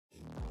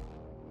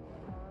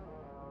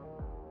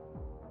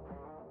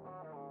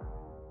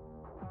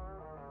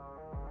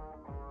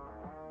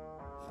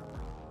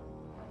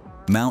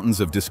Mountains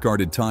of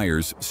discarded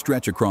tires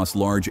stretch across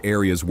large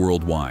areas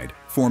worldwide,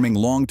 forming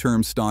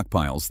long-term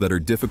stockpiles that are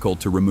difficult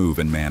to remove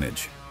and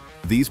manage.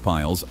 These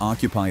piles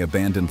occupy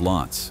abandoned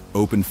lots,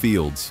 open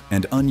fields,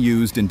 and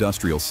unused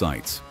industrial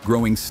sites,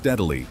 growing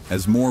steadily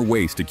as more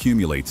waste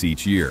accumulates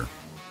each year.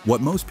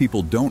 What most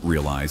people don't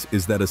realize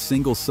is that a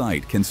single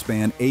site can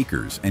span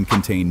acres and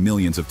contain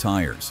millions of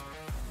tires.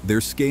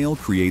 Their scale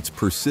creates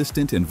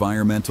persistent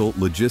environmental,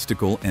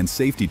 logistical, and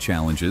safety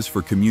challenges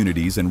for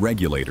communities and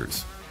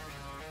regulators.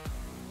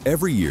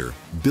 Every year,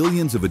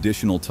 billions of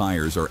additional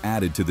tires are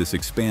added to this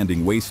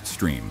expanding waste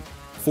stream.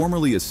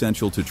 Formerly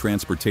essential to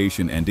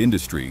transportation and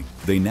industry,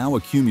 they now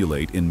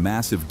accumulate in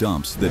massive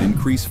dumps that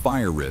increase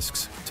fire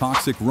risks,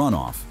 toxic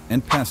runoff,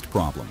 and pest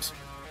problems.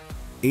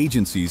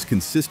 Agencies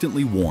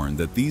consistently warn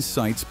that these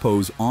sites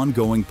pose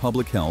ongoing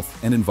public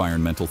health and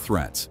environmental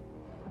threats.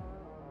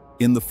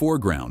 In the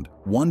foreground,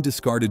 one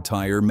discarded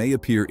tire may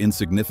appear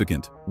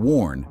insignificant,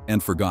 worn,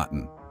 and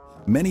forgotten.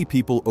 Many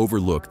people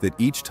overlook that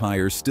each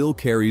tire still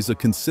carries a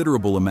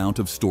considerable amount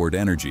of stored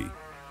energy.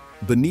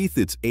 Beneath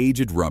its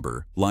aged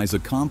rubber lies a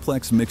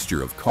complex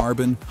mixture of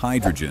carbon,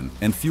 hydrogen,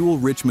 and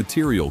fuel-rich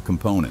material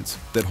components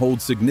that hold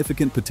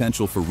significant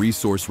potential for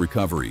resource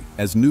recovery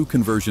as new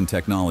conversion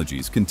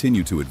technologies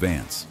continue to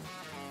advance.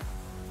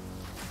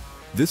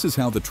 This is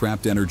how the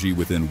trapped energy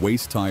within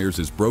waste tires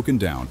is broken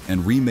down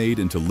and remade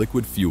into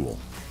liquid fuel,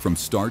 from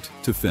start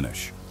to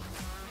finish.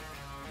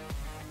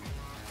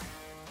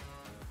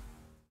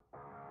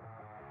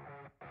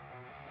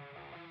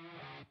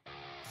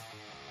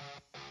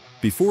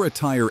 Before a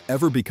tire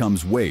ever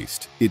becomes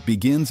waste, it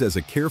begins as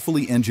a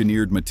carefully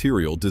engineered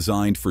material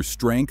designed for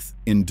strength,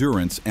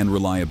 endurance, and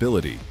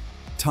reliability.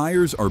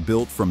 Tires are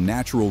built from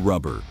natural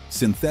rubber,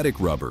 synthetic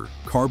rubber,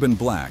 carbon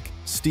black,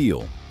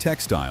 steel,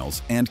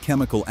 textiles, and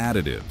chemical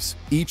additives,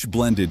 each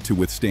blended to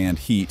withstand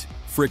heat,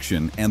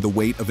 friction, and the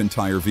weight of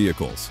entire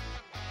vehicles.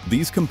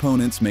 These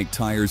components make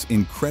tires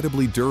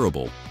incredibly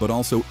durable, but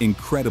also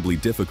incredibly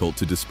difficult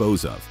to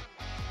dispose of.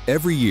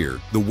 Every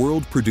year, the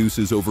world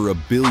produces over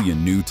 1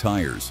 billion new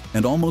tires,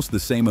 and almost the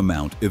same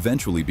amount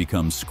eventually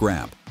becomes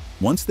scrap.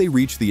 Once they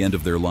reach the end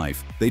of their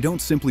life, they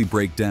don't simply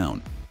break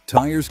down.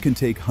 Tires can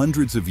take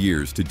hundreds of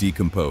years to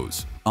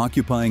decompose,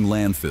 occupying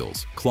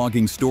landfills,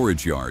 clogging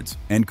storage yards,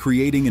 and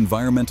creating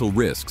environmental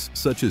risks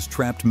such as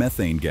trapped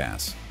methane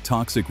gas,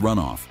 toxic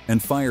runoff,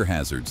 and fire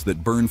hazards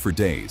that burn for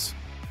days.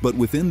 But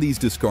within these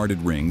discarded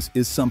rings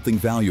is something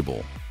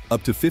valuable.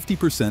 Up to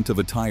 50% of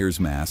a tire's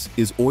mass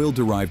is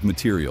oil-derived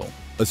material,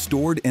 a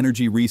stored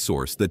energy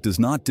resource that does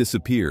not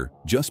disappear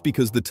just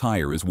because the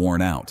tire is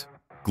worn out.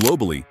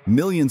 Globally,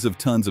 millions of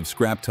tons of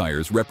scrap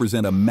tires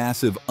represent a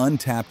massive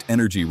untapped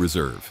energy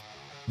reserve.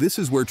 This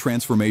is where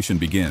transformation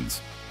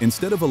begins.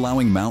 Instead of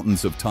allowing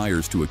mountains of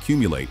tires to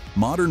accumulate,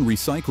 modern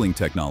recycling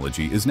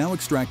technology is now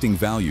extracting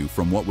value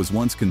from what was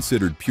once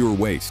considered pure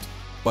waste.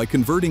 By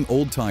converting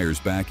old tires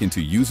back into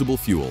usable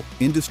fuel,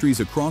 industries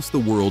across the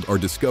world are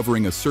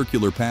discovering a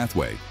circular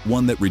pathway,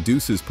 one that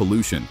reduces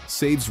pollution,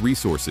 saves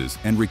resources,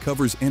 and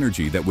recovers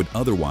energy that would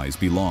otherwise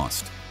be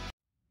lost.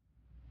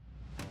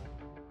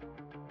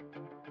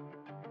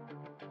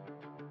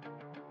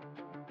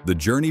 The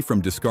journey from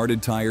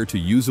discarded tire to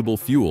usable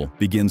fuel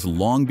begins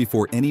long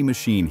before any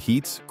machine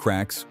heats,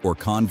 cracks, or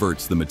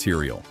converts the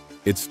material.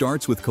 It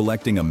starts with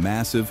collecting a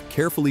massive,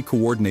 carefully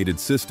coordinated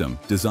system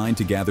designed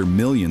to gather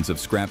millions of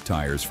scrap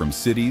tires from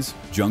cities,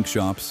 junk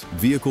shops,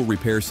 vehicle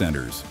repair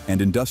centers, and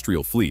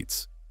industrial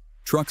fleets.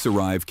 Trucks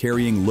arrive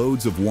carrying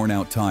loads of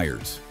worn-out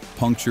tires,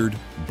 punctured,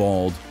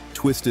 bald,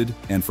 twisted,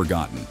 and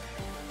forgotten.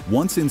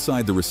 Once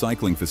inside the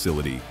recycling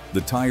facility,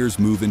 the tires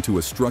move into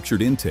a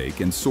structured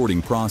intake and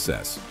sorting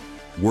process.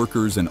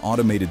 Workers and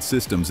automated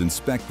systems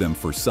inspect them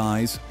for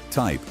size,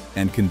 type,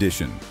 and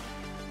condition.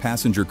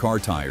 Passenger car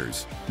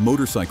tires,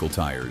 motorcycle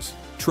tires,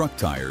 truck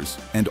tires,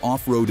 and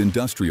off-road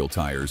industrial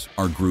tires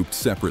are grouped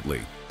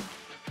separately.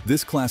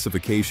 This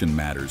classification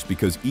matters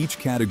because each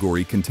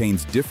category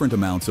contains different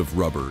amounts of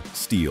rubber,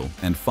 steel,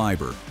 and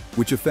fiber,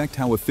 which affect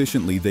how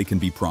efficiently they can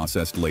be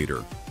processed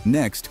later.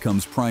 Next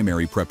comes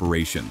primary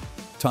preparation.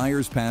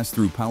 Tires pass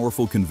through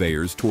powerful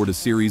conveyors toward a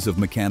series of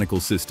mechanical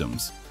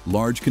systems.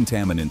 Large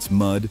contaminants,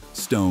 mud,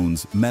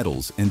 stones,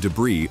 metals, and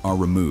debris are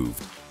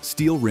removed.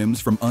 Steel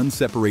rims from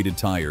unseparated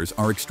tires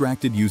are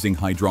extracted using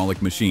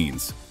hydraulic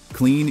machines.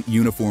 Clean,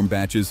 uniform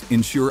batches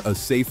ensure a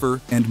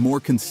safer and more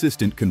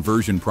consistent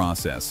conversion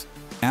process.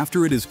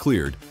 After it is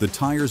cleared, the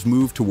tires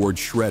move toward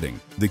shredding,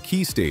 the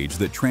key stage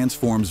that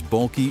transforms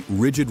bulky,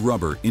 rigid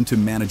rubber into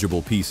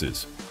manageable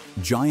pieces.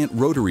 Giant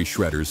rotary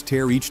shredders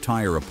tear each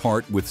tire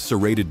apart with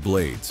serrated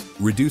blades,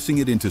 reducing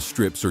it into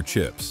strips or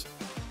chips.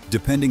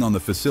 Depending on the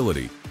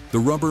facility, the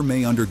rubber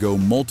may undergo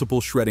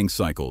multiple shredding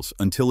cycles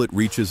until it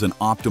reaches an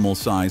optimal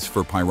size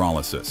for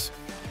pyrolysis.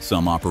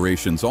 Some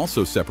operations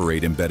also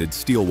separate embedded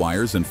steel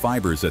wires and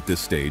fibers at this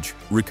stage,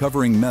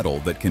 recovering metal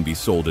that can be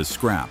sold as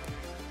scrap.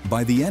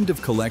 By the end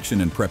of collection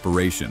and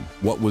preparation,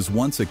 what was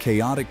once a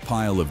chaotic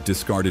pile of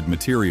discarded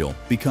material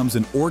becomes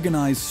an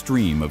organized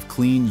stream of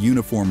clean,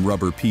 uniform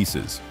rubber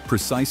pieces,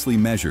 precisely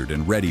measured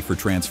and ready for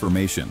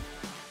transformation.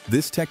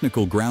 This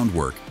technical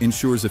groundwork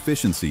ensures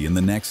efficiency in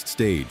the next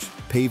stage,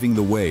 paving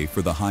the way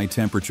for the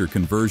high-temperature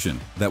conversion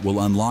that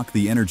will unlock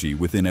the energy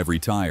within every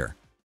tire.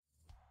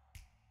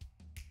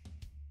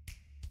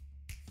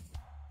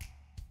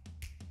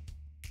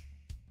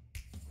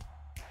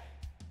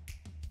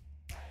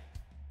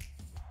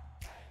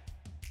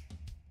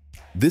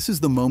 This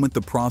is the moment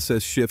the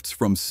process shifts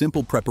from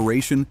simple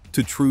preparation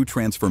to true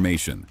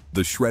transformation.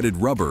 The shredded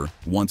rubber,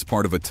 once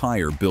part of a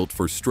tire built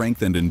for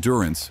strength and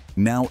endurance,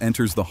 now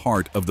enters the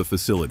heart of the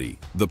facility,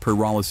 the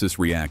pyrolysis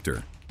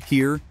reactor.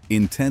 Here,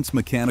 intense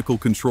mechanical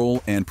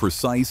control and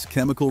precise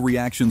chemical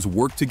reactions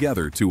work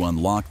together to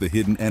unlock the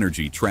hidden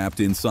energy trapped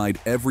inside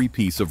every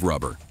piece of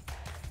rubber.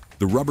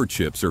 The rubber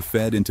chips are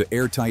fed into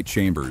airtight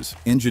chambers,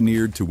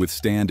 engineered to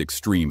withstand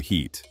extreme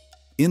heat.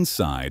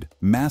 Inside,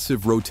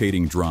 massive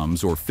rotating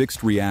drums or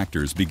fixed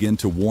reactors begin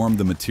to warm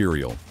the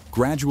material,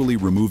 gradually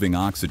removing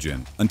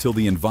oxygen until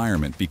the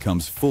environment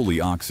becomes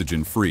fully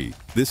oxygen-free.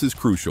 This is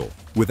crucial.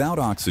 Without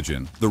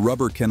oxygen, the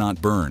rubber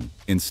cannot burn.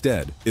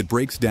 Instead, it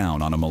breaks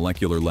down on a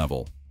molecular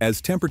level.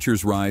 As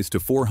temperatures rise to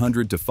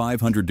 400 to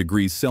 500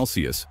 degrees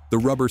Celsius, the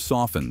rubber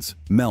softens,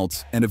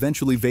 melts, and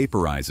eventually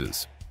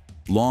vaporizes.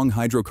 Long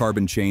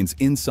hydrocarbon chains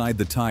inside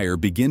the tire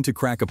begin to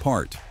crack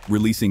apart,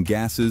 releasing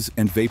gases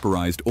and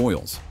vaporized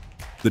oils.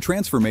 The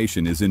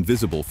transformation is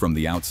invisible from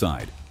the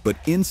outside, but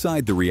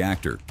inside the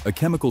reactor, a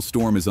chemical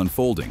storm is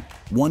unfolding,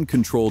 one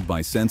controlled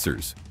by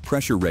sensors,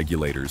 pressure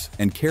regulators,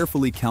 and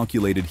carefully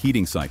calculated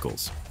heating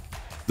cycles.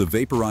 The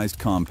vaporized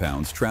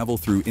compounds travel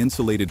through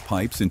insulated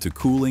pipes into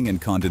cooling and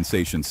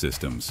condensation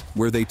systems,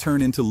 where they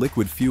turn into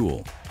liquid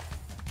fuel.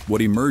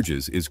 What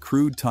emerges is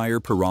crude tire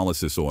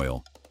pyrolysis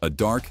oil, a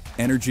dark,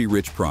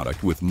 energy-rich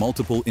product with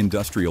multiple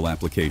industrial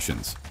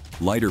applications.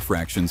 Lighter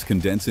fractions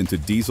condense into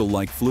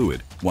diesel-like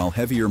fluid, while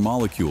heavier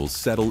molecules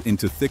settle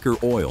into thicker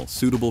oil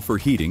suitable for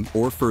heating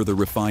or further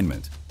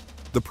refinement.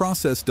 The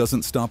process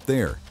doesn't stop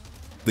there.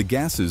 The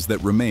gases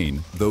that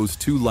remain, those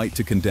too light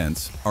to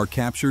condense, are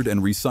captured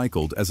and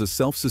recycled as a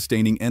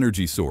self-sustaining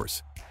energy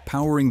source,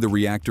 powering the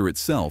reactor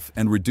itself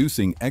and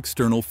reducing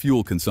external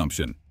fuel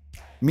consumption.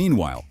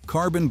 Meanwhile,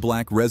 carbon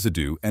black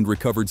residue and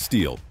recovered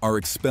steel are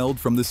expelled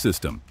from the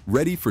system,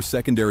 ready for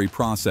secondary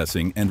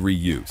processing and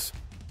reuse.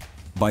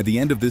 By the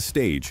end of this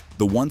stage,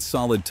 the once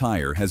solid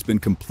tire has been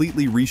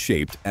completely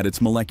reshaped at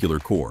its molecular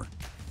core.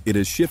 It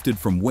has shifted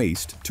from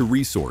waste to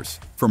resource,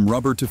 from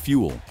rubber to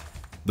fuel.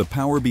 The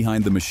power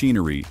behind the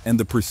machinery and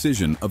the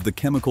precision of the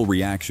chemical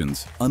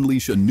reactions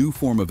unleash a new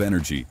form of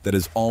energy that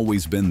has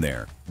always been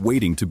there,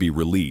 waiting to be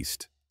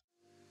released.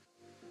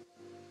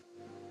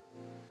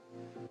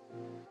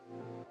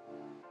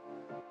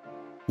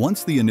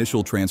 Once the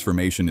initial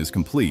transformation is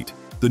complete,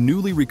 the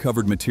newly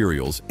recovered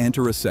materials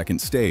enter a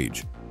second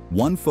stage,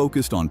 one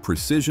focused on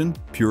precision,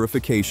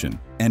 purification,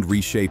 and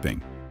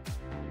reshaping.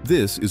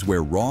 This is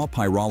where raw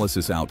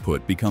pyrolysis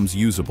output becomes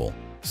usable,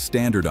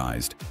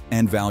 standardized,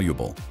 and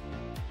valuable.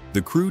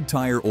 The crude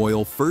tire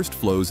oil first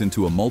flows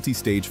into a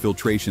multi-stage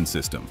filtration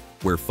system,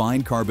 where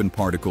fine carbon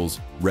particles,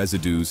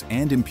 residues,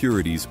 and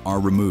impurities are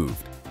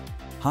removed.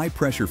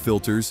 High-pressure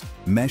filters,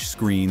 mesh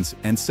screens,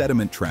 and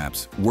sediment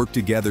traps work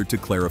together to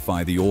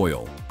clarify the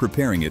oil,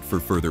 preparing it for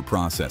further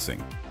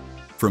processing.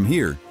 From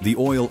here, the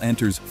oil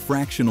enters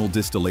fractional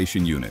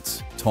distillation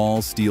units,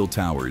 tall steel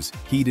towers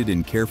heated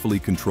in carefully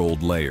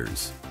controlled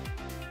layers.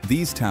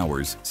 These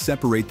towers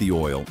separate the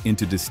oil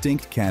into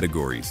distinct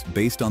categories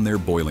based on their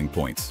boiling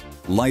points: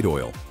 light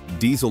oil,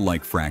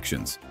 diesel-like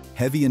fractions,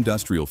 heavy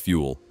industrial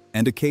fuel,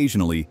 and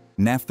occasionally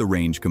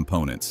naphtha-range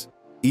components.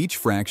 Each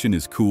fraction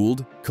is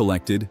cooled,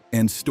 collected,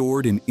 and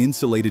stored in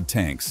insulated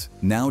tanks,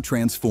 now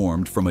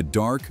transformed from a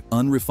dark,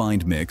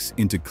 unrefined mix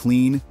into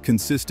clean,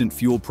 consistent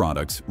fuel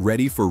products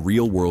ready for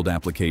real-world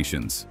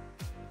applications.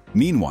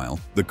 Meanwhile,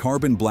 the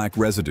carbon black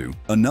residue,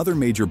 another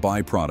major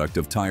byproduct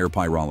of tire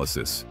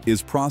pyrolysis,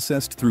 is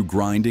processed through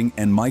grinding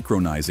and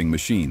micronizing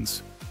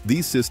machines.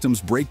 These systems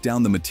break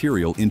down the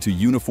material into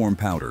uniform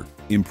powder,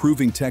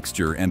 improving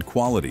texture and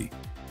quality.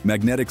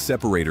 Magnetic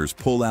separators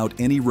pull out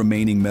any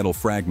remaining metal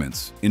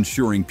fragments,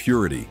 ensuring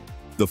purity.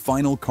 The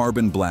final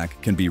carbon black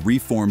can be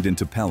reformed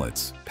into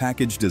pellets,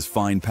 packaged as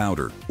fine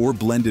powder, or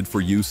blended for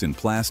use in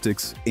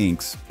plastics,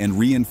 inks, and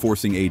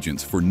reinforcing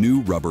agents for new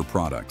rubber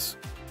products.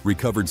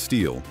 Recovered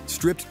steel,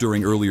 stripped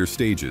during earlier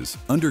stages,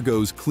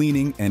 undergoes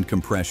cleaning and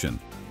compression.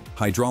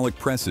 Hydraulic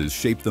presses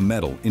shape the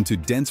metal into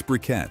dense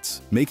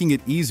briquettes, making it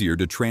easier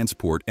to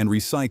transport and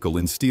recycle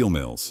in steel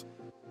mills.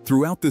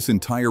 Throughout this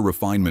entire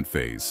refinement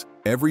phase,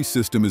 every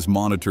system is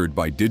monitored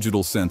by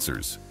digital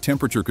sensors,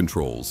 temperature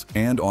controls,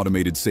 and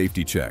automated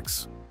safety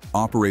checks.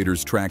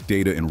 Operators track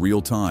data in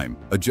real time,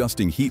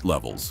 adjusting heat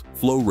levels,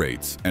 flow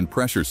rates, and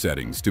pressure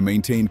settings to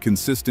maintain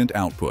consistent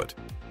output.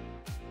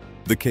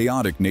 The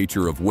chaotic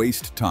nature of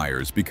waste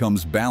tires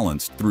becomes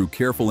balanced through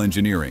careful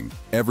engineering,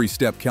 every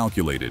step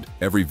calculated,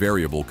 every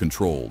variable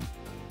controlled.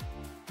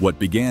 What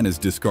began as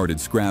discarded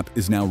scrap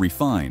is now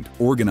refined,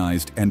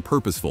 organized, and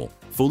purposeful,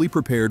 fully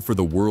prepared for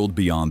the world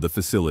beyond the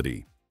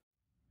facility.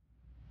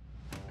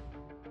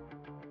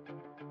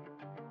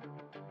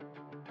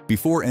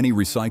 Before any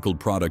recycled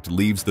product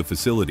leaves the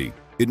facility,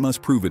 it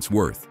must prove its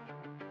worth.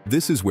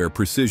 This is where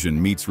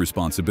precision meets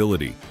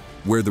responsibility,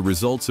 where the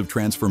results of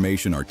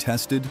transformation are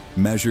tested,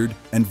 measured,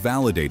 and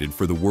validated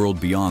for the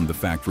world beyond the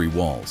factory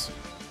walls.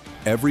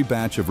 Every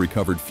batch of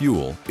recovered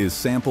fuel is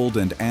sampled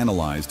and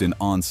analyzed in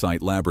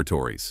on-site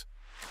laboratories.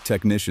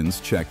 Technicians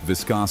check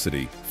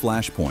viscosity,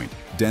 flash point,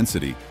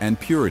 density, and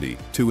purity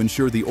to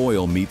ensure the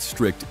oil meets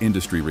strict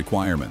industry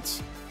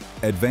requirements.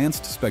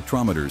 Advanced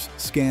spectrometers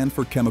scan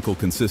for chemical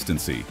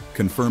consistency,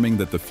 confirming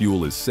that the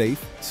fuel is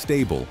safe,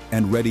 stable,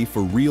 and ready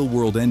for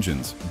real-world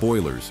engines,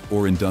 boilers,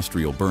 or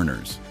industrial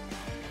burners.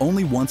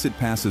 Only once it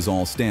passes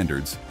all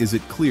standards is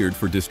it cleared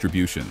for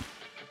distribution.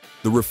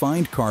 The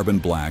refined carbon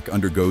black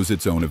undergoes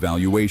its own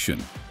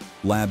evaluation.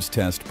 Labs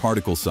test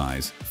particle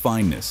size,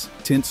 fineness,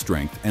 tint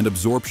strength, and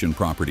absorption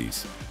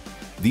properties.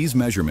 These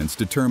measurements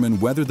determine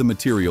whether the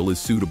material is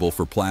suitable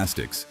for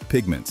plastics,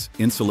 pigments,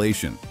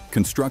 insulation,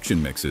 construction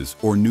mixes,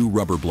 or new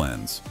rubber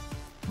blends.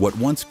 What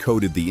once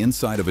coated the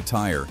inside of a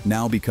tire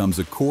now becomes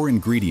a core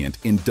ingredient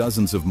in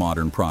dozens of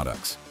modern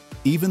products.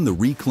 Even the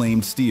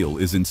reclaimed steel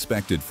is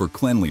inspected for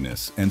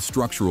cleanliness and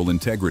structural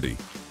integrity.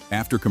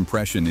 After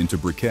compression into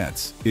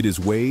briquettes, it is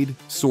weighed,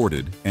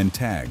 sorted, and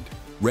tagged,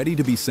 ready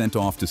to be sent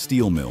off to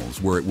steel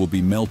mills where it will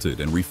be melted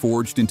and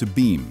reforged into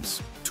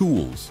beams,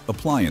 tools,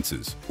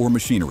 appliances, or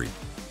machinery.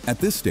 At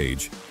this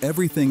stage,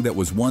 everything that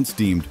was once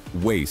deemed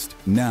waste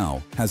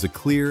now has a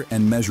clear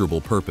and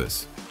measurable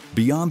purpose.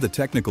 Beyond the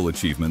technical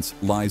achievements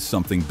lies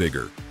something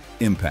bigger: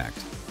 impact.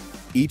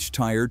 Each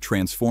tire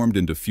transformed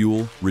into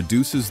fuel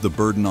reduces the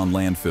burden on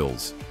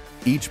landfills.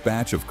 Each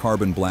batch of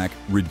carbon black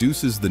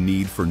reduces the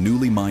need for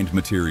newly mined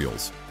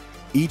materials.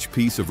 Each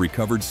piece of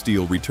recovered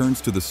steel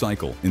returns to the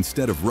cycle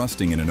instead of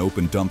rusting in an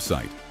open dump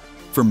site.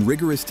 From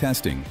rigorous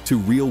testing to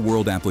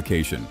real-world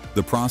application,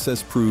 the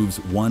process proves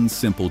one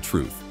simple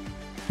truth: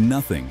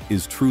 nothing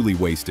is truly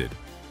wasted.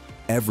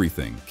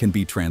 Everything can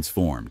be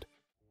transformed.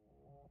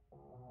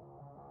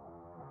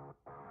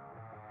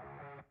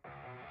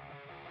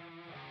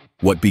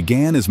 What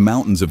began as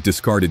mountains of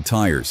discarded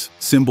tires,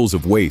 symbols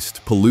of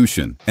waste,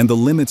 pollution, and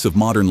the limits of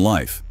modern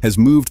life, has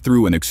moved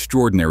through an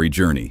extraordinary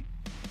journey.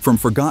 From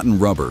forgotten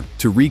rubber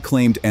to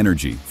reclaimed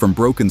energy, from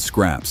broken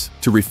scraps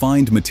to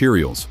refined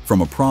materials,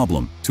 from a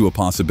problem to a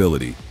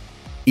possibility.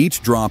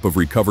 Each drop of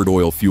recovered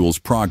oil fuels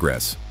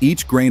progress,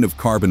 each grain of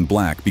carbon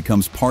black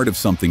becomes part of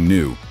something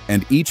new,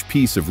 and each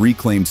piece of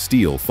reclaimed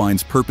steel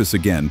finds purpose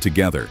again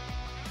together.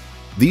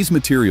 These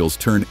materials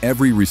turn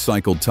every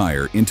recycled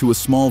tire into a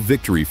small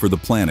victory for the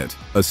planet,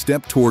 a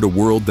step toward a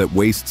world that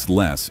wastes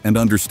less and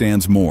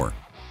understands more.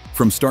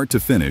 From start to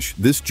finish,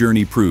 this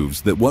journey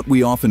proves that what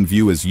we often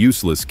view as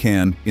useless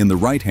can, in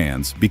the right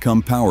hands,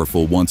 become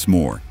powerful once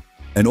more.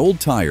 An old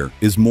tire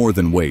is more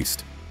than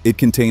waste. It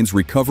contains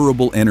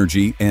recoverable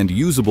energy and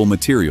usable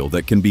material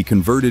that can be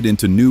converted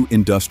into new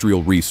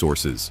industrial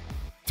resources.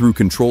 Through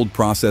controlled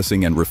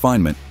processing and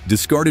refinement,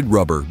 discarded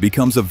rubber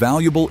becomes a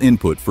valuable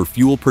input for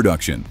fuel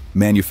production,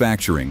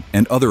 manufacturing,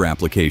 and other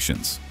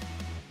applications.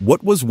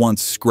 What was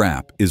once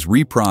scrap is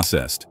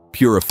reprocessed,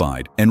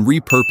 purified, and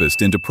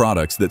repurposed into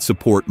products that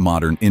support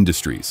modern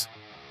industries.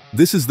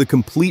 This is the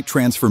complete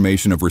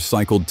transformation of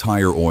recycled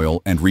tire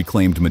oil and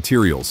reclaimed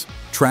materials,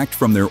 tracked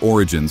from their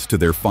origins to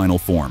their final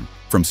form,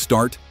 from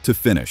start to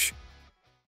finish.